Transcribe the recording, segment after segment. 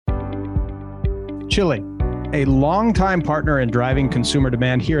Chile, a longtime partner in driving consumer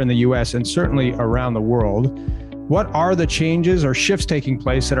demand here in the U.S. and certainly around the world. What are the changes or shifts taking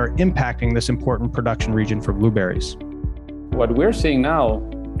place that are impacting this important production region for blueberries? What we're seeing now,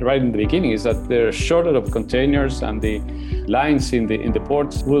 right in the beginning, is that there's shortage of containers and the lines in the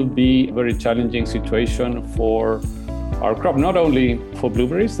ports will be a very challenging situation for our crop, not only for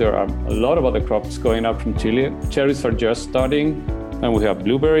blueberries. There are a lot of other crops going up from Chile. Cherries are just starting, and we have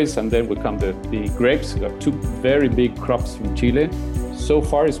blueberries, and then will come the grapes. We have two very big crops from Chile. So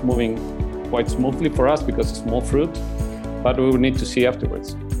far, it's moving quite smoothly for us because it's small fruit, but we will need to see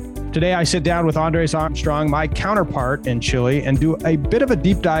afterwards. Today, I sit down with Andres Armstrong, my counterpart in Chile, and do a bit of a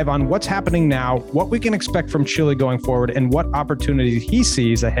deep dive on what's happening now, what we can expect from Chile going forward, and what opportunities he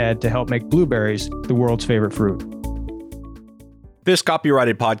sees ahead to help make blueberries the world's favorite fruit. This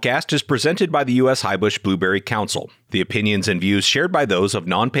copyrighted podcast is presented by the U.S. Highbush Blueberry Council. The opinions and views shared by those of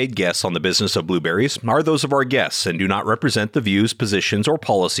non-paid guests on the business of blueberries are those of our guests and do not represent the views, positions, or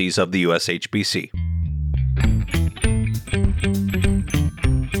policies of the USHBC.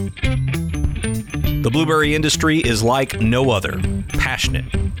 The blueberry industry is like no other, passionate,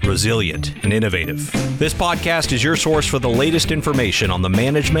 resilient, and innovative. This podcast is your source for the latest information on the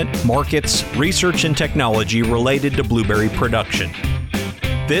management, markets, research, and technology related to blueberry production.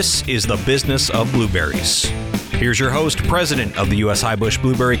 This is the business of blueberries. Here's your host, President of the U.S. Highbush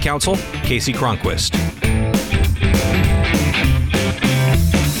Blueberry Council, Casey Cronquist.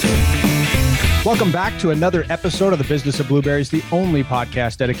 Welcome back to another episode of the Business of Blueberries, the only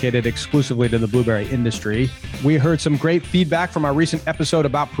podcast dedicated exclusively to the blueberry industry. We heard some great feedback from our recent episode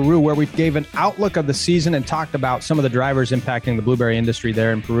about Peru, where we gave an outlook of the season and talked about some of the drivers impacting the blueberry industry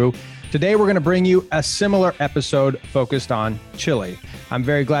there in Peru. Today, we're going to bring you a similar episode focused on Chile. I'm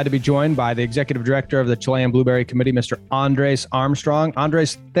very glad to be joined by the Executive Director of the Chilean Blueberry Committee, Mr. Andres Armstrong.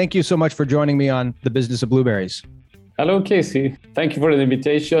 Andres, thank you so much for joining me on the Business of Blueberries. Hello, Casey. Thank you for the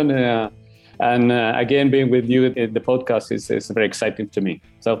invitation. And again, being with you in the podcast is very exciting to me.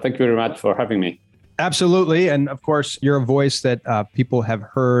 So thank you very much for having me. Absolutely. And of course, you're a voice that people have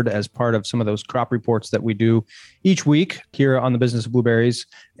heard as part of some of those crop reports that we do each week here on the Business of Blueberries.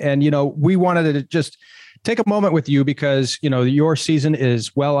 And, we wanted to just take a moment with you because, your season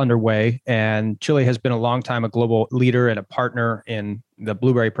is well underway and Chile has been a long time a global leader and a partner in the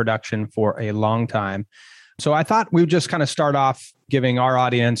blueberry production for a long time. So I thought we would just kind of start off giving our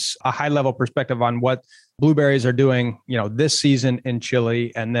audience a high-level perspective on what blueberries are doing, this season in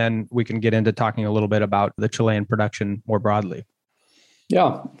Chile, and then we can get into talking a little bit about the Chilean production more broadly.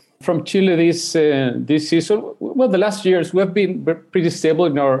 Yeah, from Chile this season, well, the last years we have been pretty stable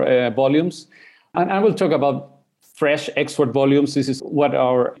in our volumes, and I will talk about fresh export volumes. This is what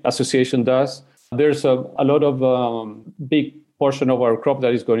our association does. There's a lot of big portion of our crop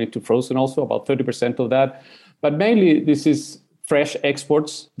that is going into frozen also, about 30% of that. But mainly this is fresh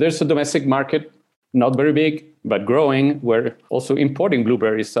exports. There's a domestic market, not very big, but growing. We're also importing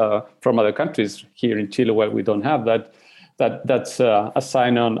blueberries from other countries here in Chile where we don't have that. That's a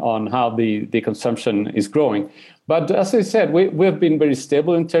sign on how the consumption is growing. But as I said, we have been very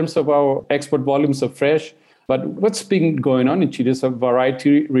stable in terms of our export volumes of fresh. But what's been going on in Chile is a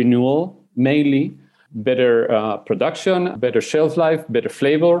variety renewal, mainly better production, better shelf life, better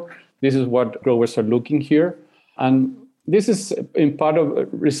flavor. This is what growers are looking here. And this is in part of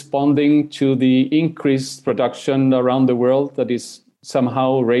responding to the increased production around the world that is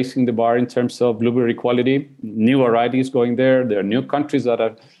somehow raising the bar in terms of blueberry quality. New varieties going there. There are new countries that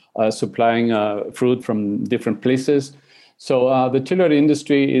are supplying fruit from different places. So the Chilean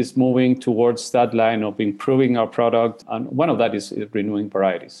industry is moving towards that line of improving our product. And one of that is renewing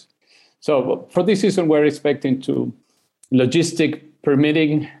varieties. So for this season, we're expecting to logistic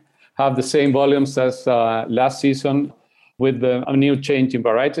permitting have the same volumes as last season with a new change in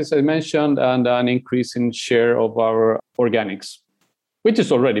varieties, I mentioned, and an increase in share of our organics, which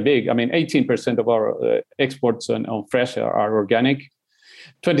is already big. I mean, 18% of our exports on fresh are organic.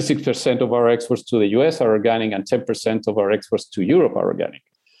 26% of our exports to the US are organic, and 10% of our exports to Europe are organic.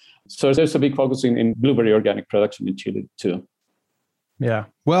 So there's a big focus in blueberry organic production in Chile too. Yeah.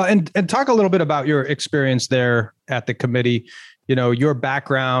 Well, and talk a little bit about your experience there at the committee, your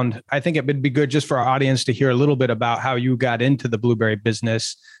background. I think it would be good just for our audience to hear a little bit about how you got into the blueberry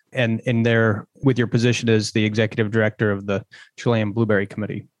business and in there with your position as the executive director of the Chilean Blueberry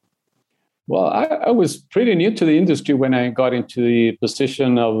Committee. Well, I was pretty new to the industry when I got into the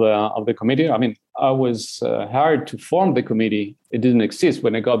position of the committee. I mean, I was hired to form the committee. It didn't exist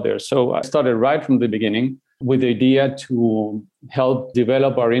when I got there. So I started right from the beginning with the idea to help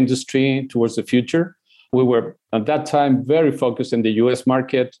develop our industry towards the future. We were at that time very focused in the US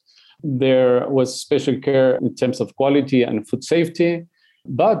market. There was special care in terms of quality and food safety.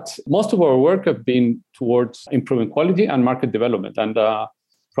 But most of our work have been towards improving quality and market development. And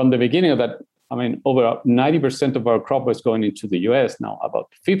from the beginning of that, over 90% of our crop was going into the US. Now,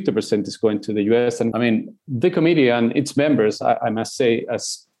 about 50% is going to the US. And the committee and its members, I must say,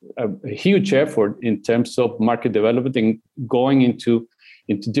 has a huge effort in terms of market development and going into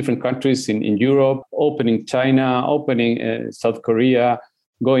different countries in Europe, opening China, opening South Korea,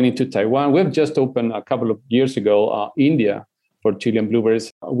 going into Taiwan. We've just opened a couple of years ago, India for Chilean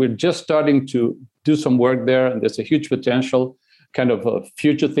blueberries. We're just starting to do some work there, and there's a huge potential, kind of a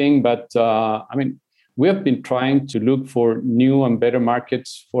future thing. But we have been trying to look for new and better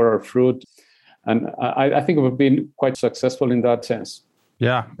markets for our fruit. And I think we've been quite successful in that sense.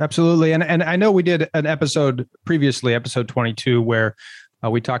 Yeah, absolutely. And I know we did an episode previously, episode 22, where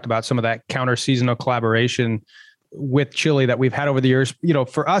we talked about some of that counter-seasonal collaboration with Chile that we've had over the years,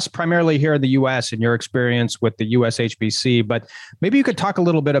 for us primarily here in the US and your experience with the US HBC, but maybe you could talk a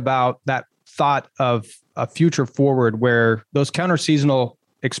little bit about that thought of a future forward where those counter-seasonal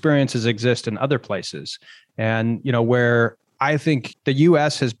experiences exist in other places. And, where I think the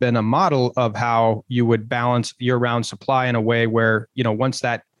US has been a model of how you would balance year-round supply in a way where, once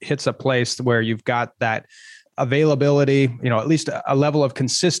that hits a place where you've got that availability, at least a level of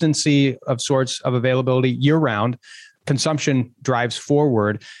consistency of sorts of availability year round, consumption drives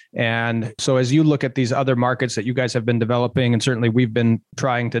forward. And so as you look at these other markets that you guys have been developing, and certainly we've been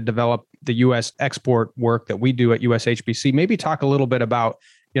trying to develop the US export work that we do at USHBC, maybe talk a little bit about,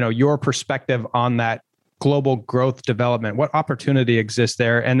 your perspective on that global growth development. What opportunity exists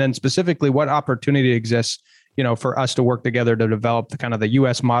there? And then specifically, what opportunity exists, for us to work together to develop the kind of the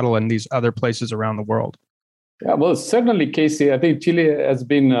US model in these other places around the world? Yeah, well, certainly, Casey, I think Chile has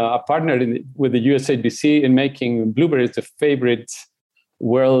been a partner with the USABC in making blueberries the favorite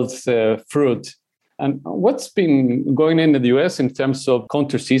world's fruit. And what's been going in the US in terms of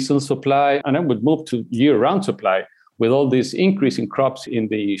counter-seasonal supply, and I would move to year-round supply with all this increase in crops in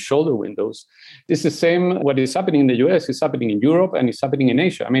the shoulder windows. It's the same, what is happening in the US is happening in Europe and it's happening in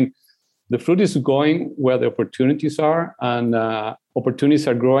Asia. The fruit is going where the opportunities are, and opportunities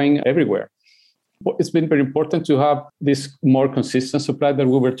are growing everywhere. It's been very important to have this more consistent supply that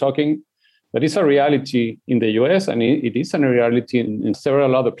we were talking. That is a reality in the US, and it is a reality in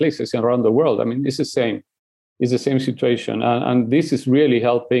several other places around the world. It's the same. It's the same situation. And this is really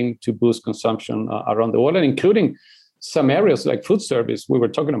helping to boost consumption around the world, and including some areas like food service. We were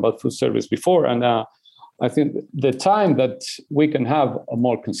talking about food service before. And I think the time that we can have a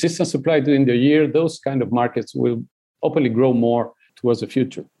more consistent supply during the year, those kind of markets will hopefully grow more towards the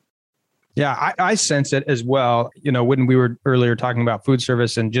future. Yeah, I sense it as well. When we were earlier talking about food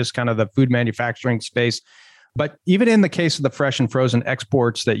service and just kind of the food manufacturing space, but even in the case of the fresh and frozen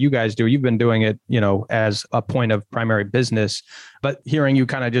exports that you guys do, you've been doing it, as a point of primary business. But hearing you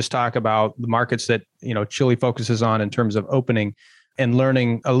kind of just talk about the markets that, Chile focuses on in terms of opening and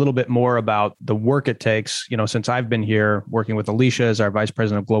learning a little bit more about the work it takes, since I've been here working with Alicia as our vice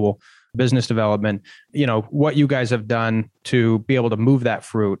president of global business development, what you guys have done to be able to move that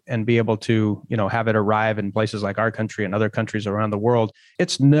fruit and be able to, have it arrive in places like our country and other countries around the world.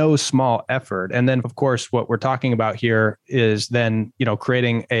 It's no small effort. And then, of course, what we're talking about here is then,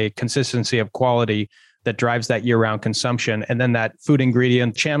 creating a consistency of quality that drives that year-round consumption. And then that food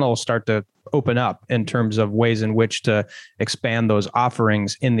ingredient channel start to open up in terms of ways in which to expand those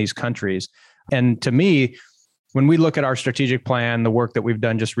offerings in these countries. And to me, when we look at our strategic plan, the work that we've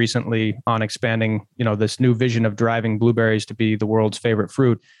done just recently on expanding, this new vision of driving blueberries to be the world's favorite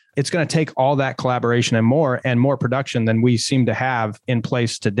fruit, it's going to take all that collaboration and more production than we seem to have in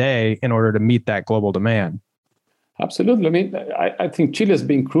place today in order to meet that global demand. Absolutely. I think Chile has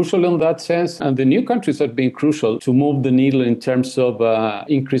been crucial in that sense, and the new countries have been crucial to move the needle in terms of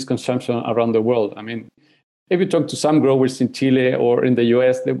increased consumption around the world. If you talk to some growers in Chile or in the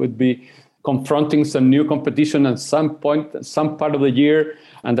US, they would be confronting some new competition at some point, some part of the year.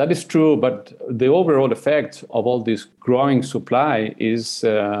 And that is true. But the overall effect of all this growing supply is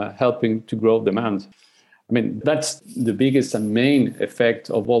helping to grow demand. That's the biggest and main effect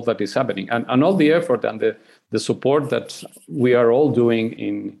of all that is happening. And all the effort and the support that we are all doing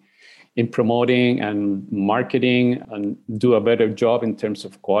in promoting and marketing and do a better job in terms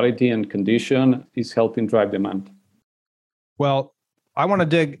of quality and condition is helping drive demand. Well, I want to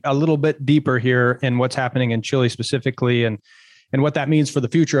dig a little bit deeper here in what's happening in Chile specifically and what that means for the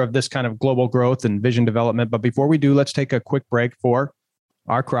future of this kind of global growth and vision development. But before we do, let's take a quick break for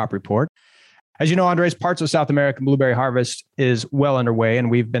our crop report. As you know, Andres, parts of South American blueberry harvest is well underway, and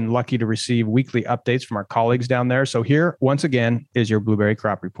we've been lucky to receive weekly updates from our colleagues down there. So here, once again, is your blueberry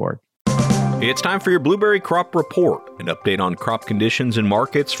crop report. It's time for your Blueberry Crop Report, an update on crop conditions and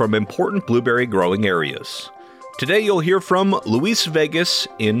markets from important blueberry growing areas. Today you'll hear from Luis Vegas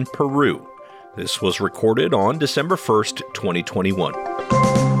in Peru. This was recorded on December 1st, 2021.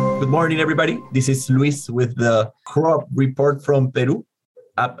 Good morning, everybody. This is Luis with the crop report from Peru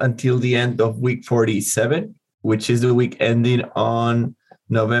up until the end of week 47, which is the week ending on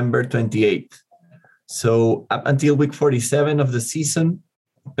November 28th. So up until week 47 of the season,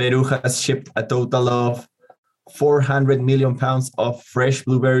 Peru has shipped a total of 400 million pounds of fresh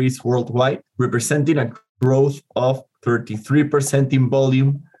blueberries worldwide, representing a growth of 33% in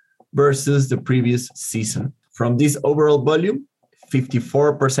volume versus the previous season. From this overall volume,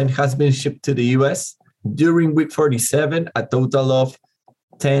 54% has been shipped to the US. During week 47, a total of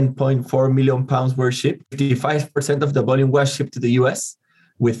 10.4 million pounds were shipped. 55% of the volume was shipped to the US,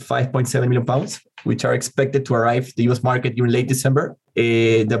 with 5.7 million pounds, which are expected to arrive to the US market during late December.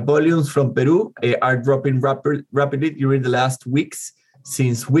 The volumes from Peru are dropping rapidly during the last weeks.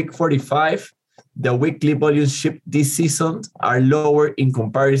 Since week 45, the weekly volumes shipped this season are lower in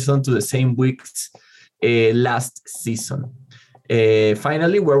comparison to the same weeks last season.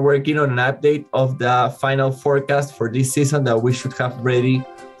 Finally, we're working on an update of the final forecast for this season that we should have ready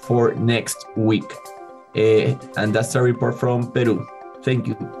for next week. And that's a report from Peru. Thank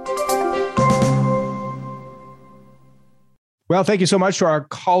you. Well, thank you so much to our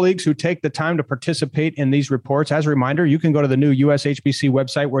colleagues who take the time to participate in these reports. As a reminder, you can go to the new USHBC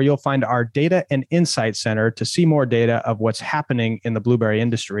website where you'll find our Data and Insight Center to see more data of what's happening in the blueberry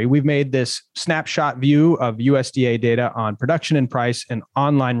industry. We've made this snapshot view of USDA data on production and price, an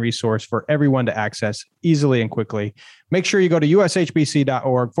online resource for everyone to access easily and quickly. Make sure you go to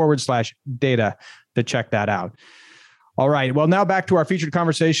ushbc.org/data to check that out. All right. Well, now back to our featured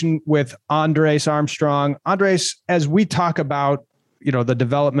conversation with Andres Armstrong. Andres, as we talk about, the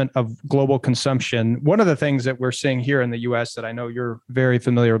development of global consumption, one of the things that we're seeing here in the U.S. that I know you're very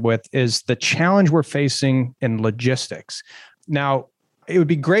familiar with is the challenge we're facing in logistics. Now, it would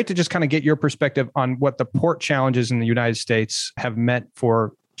be great to just kind of get your perspective on what the port challenges in the United States have meant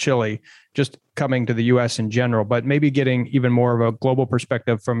for Chile, just coming to the U.S. in general, but maybe getting even more of a global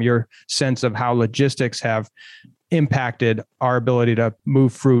perspective from your sense of how logistics have impacted our ability to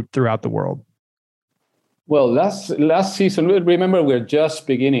move fruit throughout the world. Well, last season, remember, we're just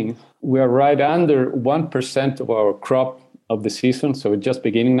beginning. We are right under 1% of our crop of the season, so we're just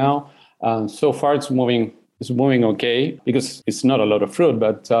beginning now. So far, it's moving okay because it's not a lot of fruit.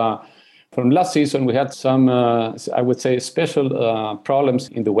 But from last season, we had some, I would say, special problems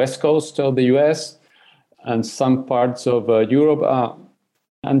in the west coast of the U.S. and some parts of Europe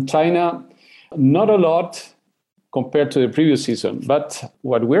and China. Not a lot compared to the previous season. But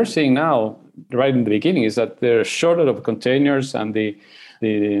what we're seeing now, right in the beginning, is that there's shortage of containers, and the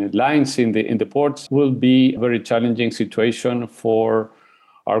lines in the ports will be a very challenging situation for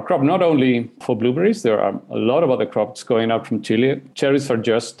our crop. Not only for blueberries, there are a lot of other crops going out from Chile. Cherries are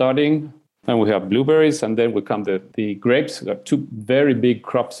just starting, and we have blueberries, and then will come the grapes. We have two very big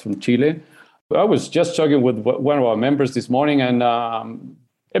crops from Chile. I was just talking with one of our members this morning, and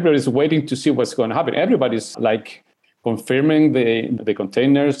everybody's waiting to see what's going to happen. Everybody's confirming the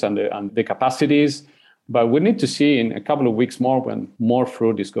containers and the capacities, but we need to see in a couple of weeks more when more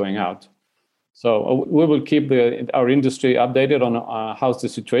fruit is going out. So we will keep our industry updated on how's the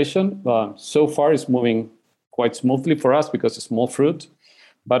situation. So far, it's moving quite smoothly for us because it's small fruit,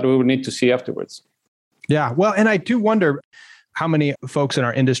 but we will need to see afterwards. Yeah, well, and I do wonder how many folks in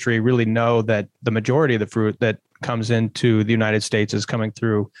our industry really know that the majority of the fruit that comes into the United States is coming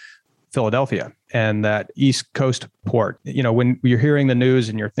through Philadelphia and that East Coast port. When you're hearing the news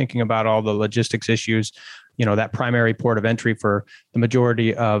and you're thinking about all the logistics issues, that primary port of entry for the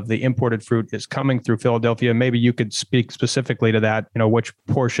majority of the imported fruit is coming through Philadelphia. Maybe you could speak specifically to that, which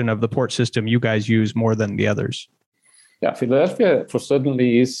portion of the port system you guys use more than the others. Yeah, Philadelphia for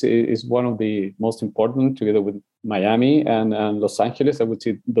certainly is one of the most important, together with Miami and Los Angeles. I would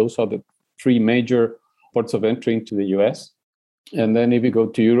say those are the three major ports of entry into the US. And then if you go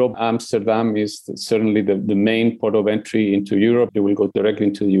to Europe, Amsterdam is certainly the main port of entry into Europe. They will go directly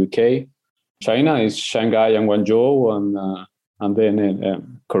into the UK. China is Shanghai and Guangzhou, and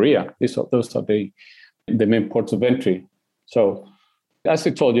then Korea. Those are the main ports of entry. So as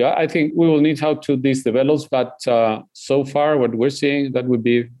I told you, I think we will need how to this develops, but so far what we're seeing, that would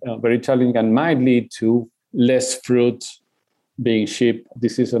be very challenging and might lead to less fruit being shipped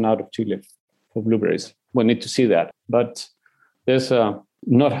this season out of Chile for blueberries. We need to see that. But there's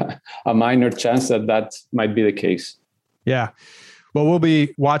not a minor chance that might be the case. Yeah. Well, we'll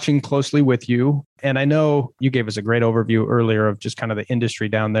be watching closely with you. And I know you gave us a great overview earlier of just kind of the industry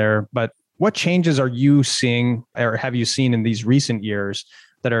down there. But What changes are you seeing or have you seen in these recent years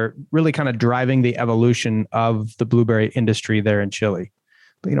that are really kind of driving the evolution of the blueberry industry there in Chile?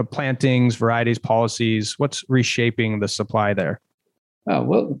 Plantings, varieties, policies, what's reshaping the supply there?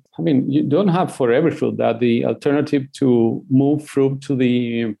 You don't have for every fruit that the alternative to move fruit to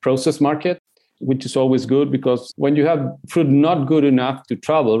the processed market, which is always good because when you have fruit not good enough to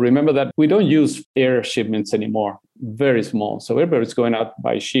travel, remember that we don't use air shipments anymore, very small. So everybody's going out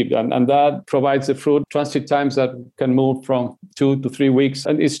by ship. And that provides the fruit transit times that can move from 2 to 3 weeks.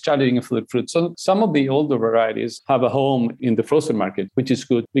 And it's challenging for the fruit. So some of the older varieties have a home in the frozen market, which is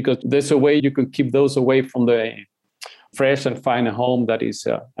good because there's a way you can keep those away from the fresh and find a home that is,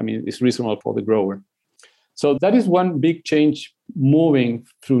 is reasonable for the grower. So that is one big change, moving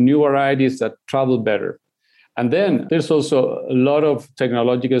through new varieties that travel better. And then there's also a lot of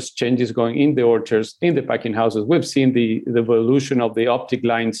technological changes going in the orchards, in the packing houses. We've seen the evolution of the optic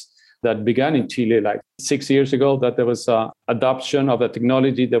lines that began in Chile like 6 years ago, that there was adoption of a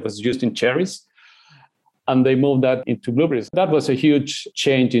technology that was used in cherries. And they moved that into blueberries. That was a huge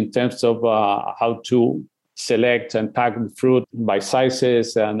change in terms of how to select and pack the fruit by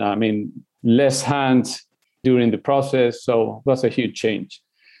sizes and less hands during the process. So that's a huge change.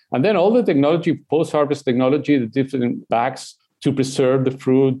 And then all the technology, post-harvest technology, the different bags to preserve the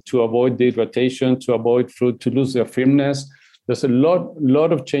fruit, to avoid dehydration, to avoid fruit to lose their firmness. There's a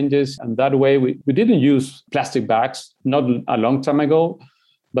lot of changes. And that way, we didn't use plastic bags, not a long time ago.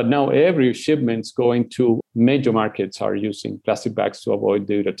 But now every shipments going to major markets are using plastic bags to avoid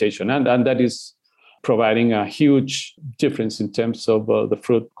dehydration. And that is providing a huge difference in terms of the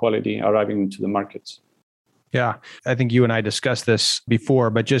fruit quality arriving into the markets. Yeah, I think you and I discussed this before,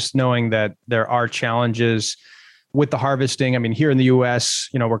 but just knowing that there are challenges with the harvesting. I mean, here in the US,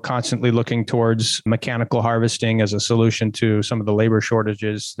 we're constantly looking towards mechanical harvesting as a solution to some of the labor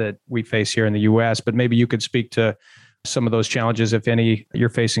shortages that we face here in the US. But maybe you could speak to some of those challenges, if any, you're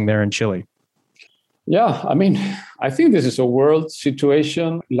facing there in Chile. Yeah, I think this is a world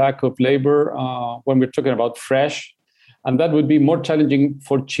situation, lack of labor when we're talking about fresh. And that would be more challenging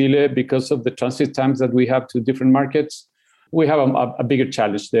for Chile because of the transit times that we have to different markets. We have a bigger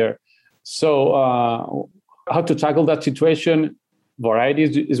challenge there. So how to tackle that situation?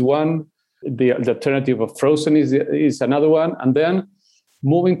 Varieties is one. The alternative of frozen is another one. And then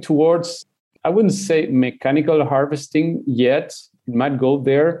moving towards, I wouldn't say mechanical harvesting yet. It might go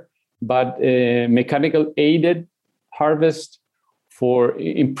there, but mechanical aided harvest for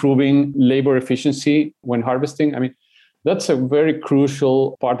improving labor efficiency when harvesting. That's a very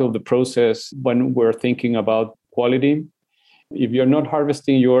crucial part of the process when we're thinking about quality. If you're not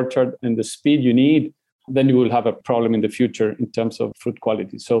harvesting your orchard in the speed you need, then you will have a problem in the future in terms of fruit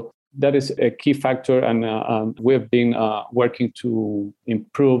quality. So that is a key factor. And we've been working to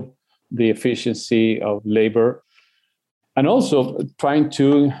improve the efficiency of labor. And also trying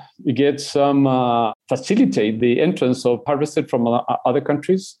to get facilitate the entrance of harvested from other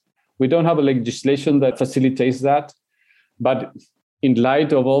countries. We don't have a legislation that facilitates that. But in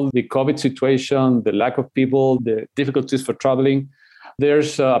light of all the COVID situation, the lack of people, the difficulties for traveling,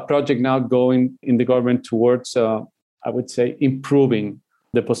 there's a project now going in the government towards, I would say, improving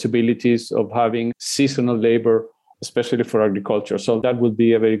the possibilities of having seasonal labor, especially for agriculture. So that would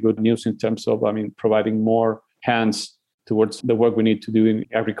be a very good news in terms of, providing more hands towards the work we need to do in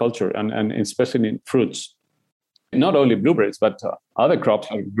agriculture and especially in fruits. Not only blueberries, but other crops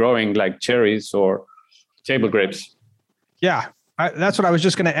are growing like cherries or table grapes. Yeah, that's what I was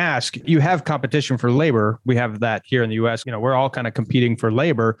just going to ask. You have competition for labor. We have that here in the US. We're all kind of competing for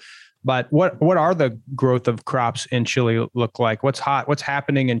labor. But what are the growth of crops in Chile look like? What's hot? What's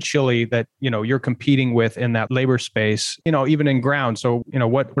happening in Chile that, you're competing with in that labor space, even in ground? So,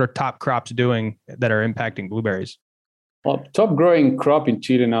 what are top crops doing that are impacting blueberries? Well, top growing crop in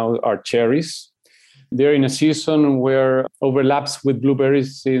Chile now are cherries. They're in a season where overlaps with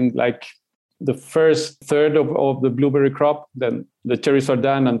blueberries in like the first third of the blueberry crop. Then the cherries are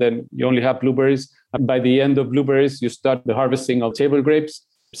done and then you only have blueberries. And by the end of blueberries, you start the harvesting of table grapes.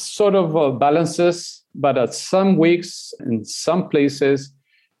 Sort of balances, but at some weeks, in some places,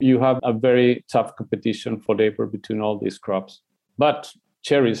 you have a very tough competition for labor between all these crops. But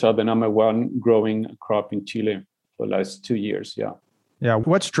cherries are the number one growing crop in Chile for the last 2 years. Yeah. Yeah.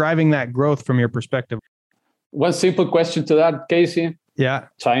 What's driving that growth from your perspective? One simple question to that, Casey. Yeah.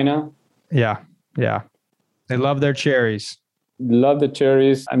 China. Yeah. They love their cherries. Love the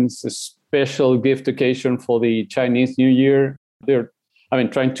cherries. And it's a special gift occasion for the Chinese New Year. They're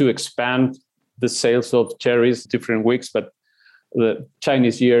trying to expand the sales of cherries different weeks, but the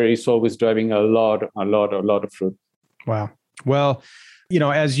Chinese year is always driving a lot of fruit. Wow. Well,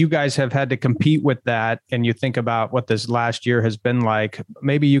 As you guys have had to compete with that and you think about what this last year has been like,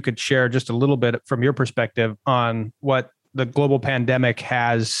 maybe you could share just a little bit from your perspective on what the global pandemic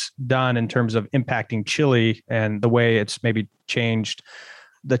has done in terms of impacting Chile and the way it's maybe changed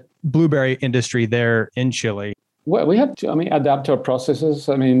the blueberry industry there in Chile. Well, we have to, adapt our processes.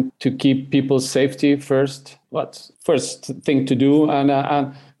 To keep people's safety first. What's first thing to do,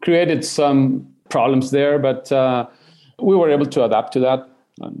 and created some problems there, but we were able to adapt to that.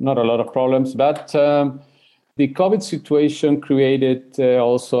 Not a lot of problems, but the COVID situation created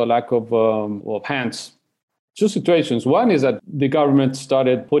also a lack of hands. Two situations. One is that the government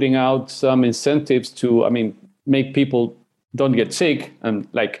started putting out some incentives to, make people don't get sick and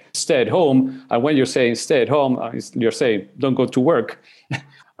stay at home. And when you're saying stay at home, you're saying don't go to work.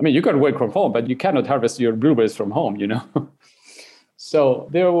 You can work from home, but you cannot harvest your blueberries from home, So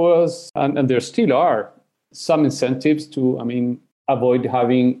there was, and there still are, some incentives to, avoid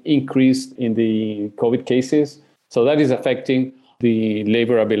having increase in the COVID cases. So that is affecting the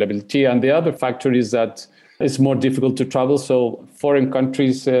labor availability. And the other factor is that it's more difficult to travel. So foreign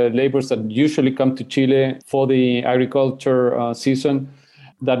countries, laborers that usually come to Chile for the agriculture season,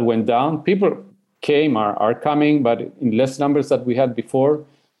 that went down. People are coming, but in less numbers than we had before.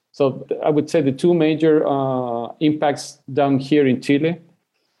 So I would say the two major impacts down here in Chile,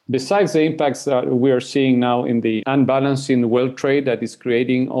 besides the impacts that we are seeing now in the unbalance in the world trade that is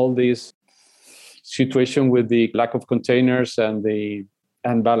creating all this situation with the lack of containers and the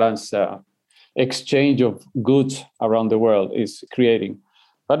unbalanced exchange of goods around the world is creating.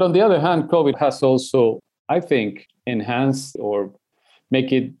 But on the other hand, COVID has also, I think, enhanced or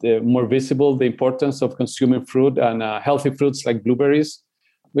make it more visible the importance of consuming fruit and healthy fruits like blueberries.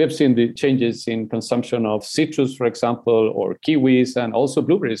 We have seen the changes in consumption of citrus, for example, or kiwis, and also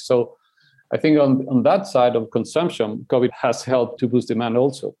blueberries. So I think on that side of consumption, COVID has helped to boost demand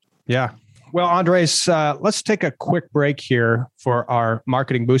also. Yeah. Well, Andres, let's take a quick break here for our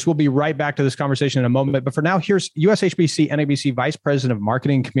marketing boost. We'll be right back to this conversation in a moment. But for now, here's USHBC NABC Vice President of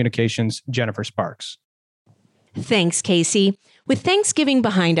Marketing and Communications, Jennifer Sparks. Thanks, Casey. With Thanksgiving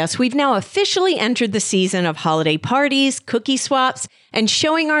behind us, we've now officially entered the season of holiday parties, cookie swaps, and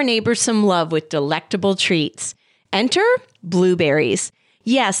showing our neighbors some love with delectable treats. Enter blueberries.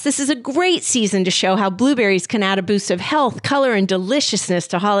 Yes, this is a great season to show how blueberries can add a boost of health, color, and deliciousness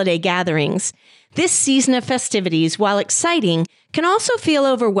to holiday gatherings. This season of festivities, while exciting, can also feel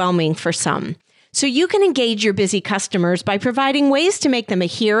overwhelming for some. So you can engage your busy customers by providing ways to make them a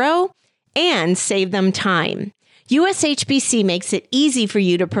hero and save them time. USHBC makes it easy for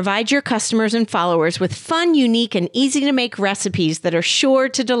you to provide your customers and followers with fun, unique, and easy-to-make recipes that are sure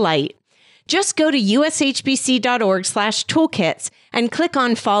to delight. Just go to ushbc.org/toolkits and click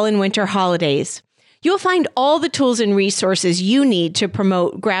on Fall and Winter Holidays. You'll find all the tools and resources you need to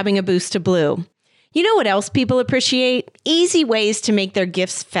promote grabbing a boost to blue. You know what else people appreciate? Easy ways to make their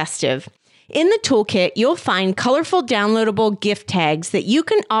gifts festive. In the toolkit, you'll find colorful downloadable gift tags that you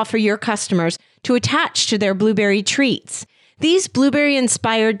can offer your customers to attach to their blueberry treats. These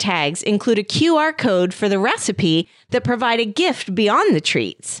blueberry-inspired tags include a QR code for the recipe that provide a gift beyond the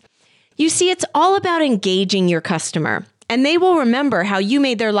treats. You see, it's all about engaging your customer, and they will remember how you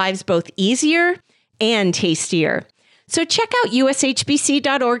made their lives both easier and tastier. So check out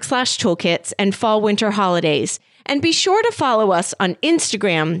ushbc.org/toolkits and Fall Winter Holidays. And be sure to follow us on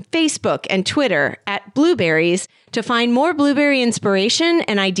Instagram, Facebook, and Twitter at Blueberries to find more blueberry inspiration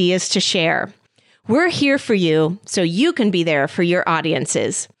and ideas to share. We're here for you, so you can be there for your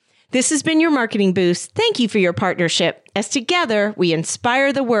audiences. This has been your Marketing Boost. Thank you for your partnership, as together we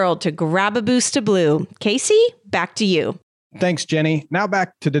inspire the world to grab a boost to blue. Casey, back to you. Thanks, Jenny. Now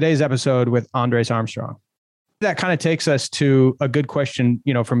back to today's episode with Andres Armstrong. That kind of takes us to a good question,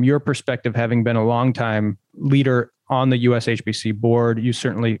 from your perspective, having been a longtime leader on the USHBC board. You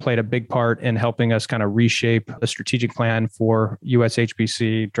certainly played a big part in helping us kind of reshape the strategic plan for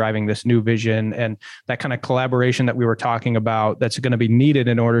USHBC, driving this new vision and that kind of collaboration that we were talking about that's going to be needed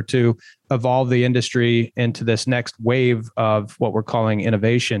in order to evolve the industry into this next wave of what we're calling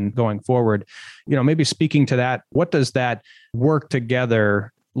innovation going forward. Maybe speaking to that, what does that work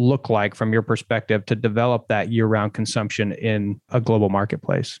together look like from your perspective to develop that year-round consumption in a global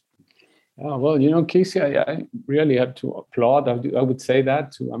marketplace? Well, Casey, I really have to applaud. I would say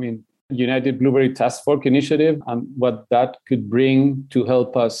that too. United Blueberry Task Force Initiative and what that could bring to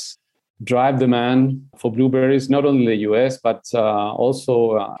help us drive demand for blueberries, not only in the US, but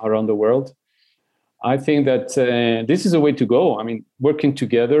also around the world. I think that this is a way to go. Working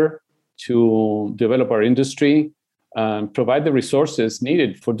together to develop our industry and provide the resources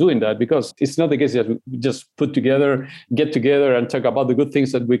needed for doing that, because it's not the case that we just get together and talk about the good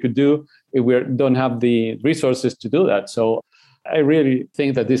things that we could do if we don't have the resources to do that. So I really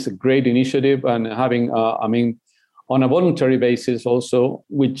think that this is a great initiative, and having, on a voluntary basis also,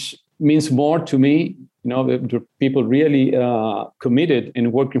 which means more to me. The people really committed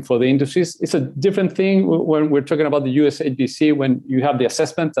in working for the industries. It's a different thing when we're talking about the USHBC, when you have the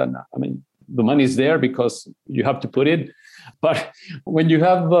assessment, and the money is there because you have to put it. But when you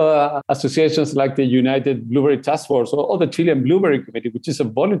have associations like the United Blueberry Task Force or the Chilean Blueberry Committee, which is a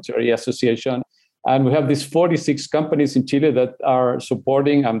voluntary association, and we have these 46 companies in Chile that are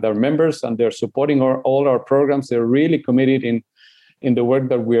supporting, and they're members, and they're supporting all our programs. They're really committed in the work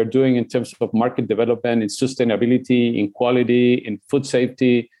that we are doing in terms of market development, in sustainability, in quality, in food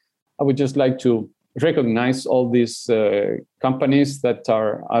safety. I would just like to recognize all these companies that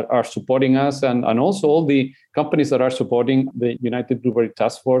are supporting us, and also all the companies that are supporting the United Blueberry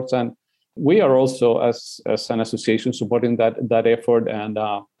Task Force. And we are also, as an association, supporting that effort, and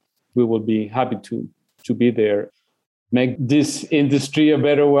we will be happy to be there, make this industry a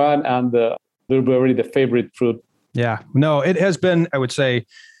better one, and the blueberry the favorite fruit. Yeah, no, it has been, I would say,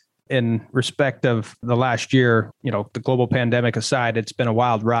 in respect of the last year, the global pandemic aside, it's been a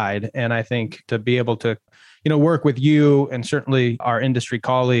wild ride. And I think to be able to, work with you and certainly our industry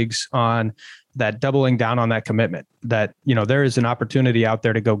colleagues on that, doubling down on that commitment, that, there is an opportunity out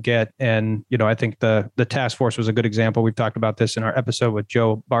there to go get. And, I think the task force was a good example. We've talked about this in our episode with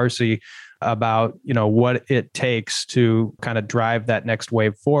Joe Barcy about, what it takes to kind of drive that next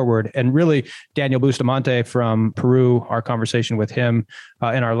wave forward. And really, Daniel Bustamante from Peru, our conversation with him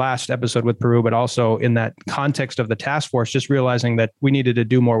in our last episode with Peru, but also in that context of the task force, just realizing that we needed to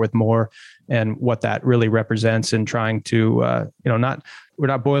do more with more, and what that really represents in trying to, we're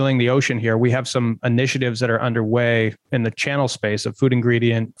not boiling the ocean here. We have some initiatives that are underway in the channel space of food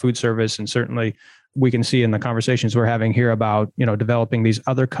ingredient, food service, and certainly we can see in the conversations we're having here about, developing these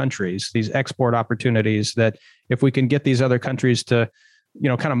other countries, these export opportunities, that if we can get these other countries to,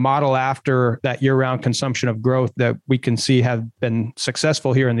 kind of model after that year-round consumption of growth that we can see have been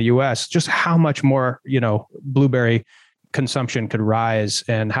successful here in the US, just how much more, blueberry consumption could rise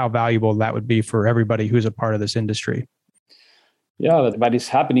and how valuable that would be for everybody who's a part of this industry. Yeah, that is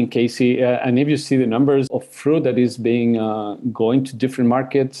happening, Casey. And if you see the numbers of fruit that is being going to different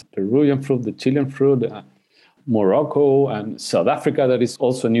markets, Peruvian fruit, the Chilean fruit, Morocco and South Africa, that is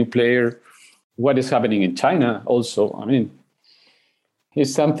also a new player. What is happening in China also,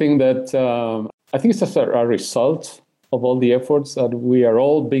 is something that I think it's just a result of all the efforts that we are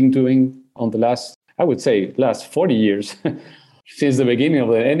all being doing on the last 40 years, since the beginning of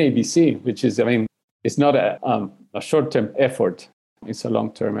the NABC, which is, it's not a short-term effort. It's a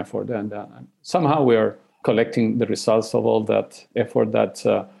long-term effort. And somehow we are collecting the results of all that effort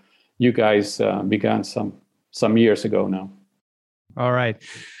that you guys began some years ago now. All right.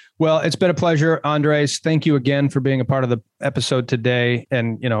 Well, it's been a pleasure, Andres. Thank you again for being a part of the episode today.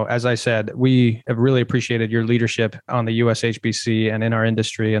 And, as I said, we have really appreciated your leadership on the USHBC and in our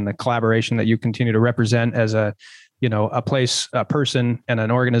industry, and the collaboration that you continue to represent as a place, a person, and an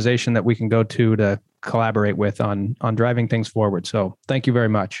organization that we can go to collaborate with on driving things forward. So thank you very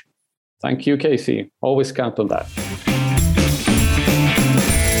much. Thank you, Casey. Always count on that.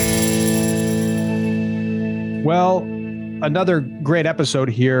 Well, another great episode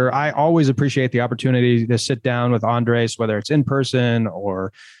here. I always appreciate the opportunity to sit down with Andres, whether it's in person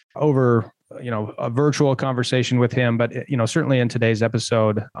or over a virtual conversation with him. But, certainly in today's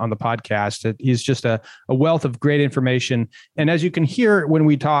episode on the podcast, he's just a wealth of great information. And as you can hear when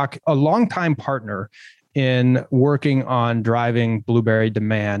we talk, a longtime partner in working on driving blueberry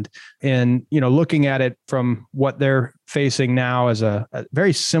demand, and, looking at it from what they're facing now as a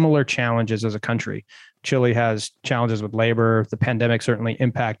very similar challenges as a country. Chile has challenges with labor. The pandemic certainly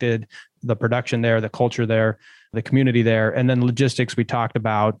impacted the production there, the culture there, the community there. And then logistics, we talked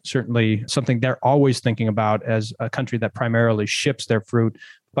about, certainly something they're always thinking about as a country that primarily ships their fruit.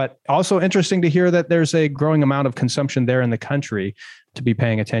 But also interesting to hear that there's a growing amount of consumption there in the country to be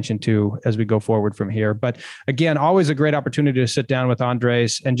paying attention to as we go forward from here. But again, always a great opportunity to sit down with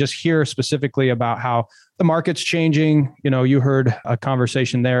Andres and just hear specifically about how the market's changing. You heard a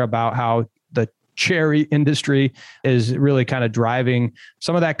conversation there about how the cherry industry is really kind of driving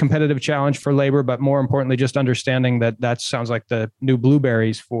some of that competitive challenge for labor, but more importantly, just understanding that sounds like the new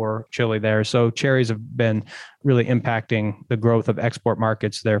blueberries for Chile there. So cherries have been really impacting the growth of export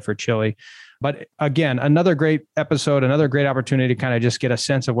markets there for Chile. But again, another great episode, another great opportunity to kind of just get a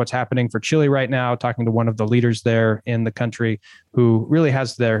sense of what's happening for Chile right now, talking to one of the leaders there in the country who really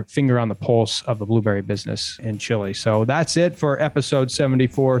has their finger on the pulse of the blueberry business in Chile. So that's it for episode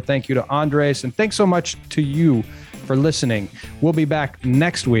 74. Thank you to Andres, and thanks so much to you for listening. We'll be back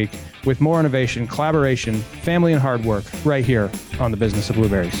next week with more innovation, collaboration, family, and hard work right here on the Business of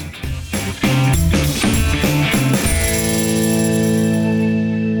Blueberries.